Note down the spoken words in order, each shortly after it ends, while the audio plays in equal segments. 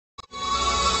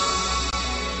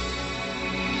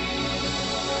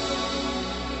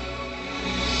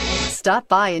Stop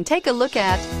by and take a look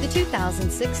at the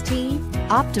 2016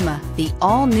 Optima. The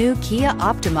all-new Kia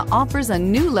Optima offers a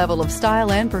new level of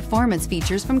style and performance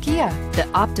features from Kia. The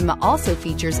Optima also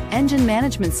features engine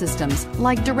management systems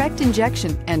like direct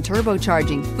injection and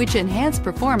turbocharging, which enhance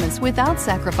performance without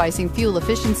sacrificing fuel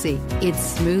efficiency. Its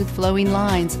smooth flowing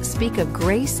lines speak of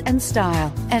grace and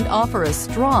style and offer a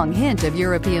strong hint of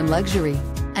European luxury,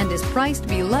 and is priced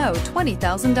below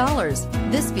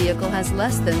 $20,000. This vehicle has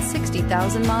less than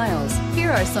 60,000 miles. Here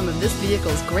are some of this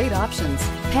vehicle's great options: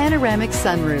 panoramic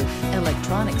sunroof,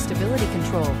 electronic stability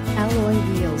control, alloy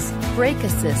wheels, brake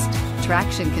assist,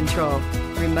 traction control,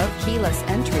 remote keyless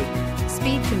entry,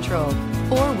 speed control,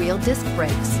 four-wheel disc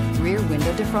brakes, rear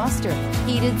window defroster,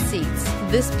 heated seats.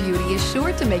 This beauty is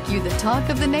sure to make you the talk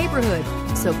of the neighborhood.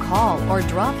 So call or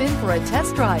drop in for a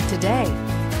test drive today.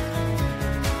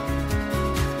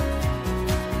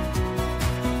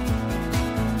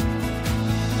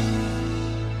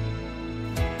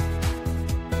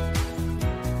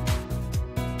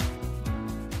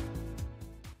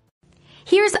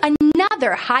 Here's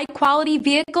another high-quality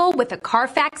vehicle with a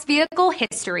Carfax Vehicle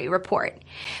History Report.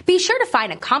 Be sure to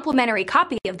find a complimentary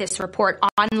copy of this report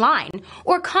online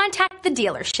or contact the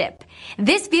dealership.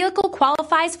 This vehicle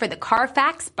qualifies for the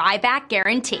Carfax Buyback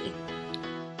Guarantee.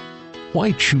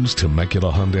 Why choose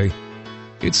Temecula Hyundai?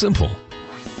 It's simple.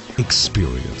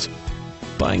 Experience.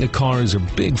 Buying a car is a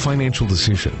big financial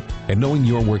decision, and knowing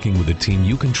you're working with a team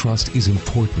you can trust is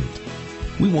important.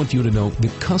 We want you to know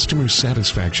that customer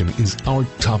satisfaction is our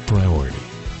top priority.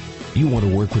 You want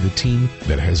to work with a team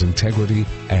that has integrity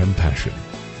and passion.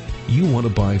 You want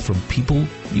to buy from people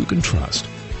you can trust.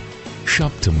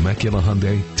 Shop Temecula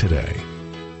Hyundai today.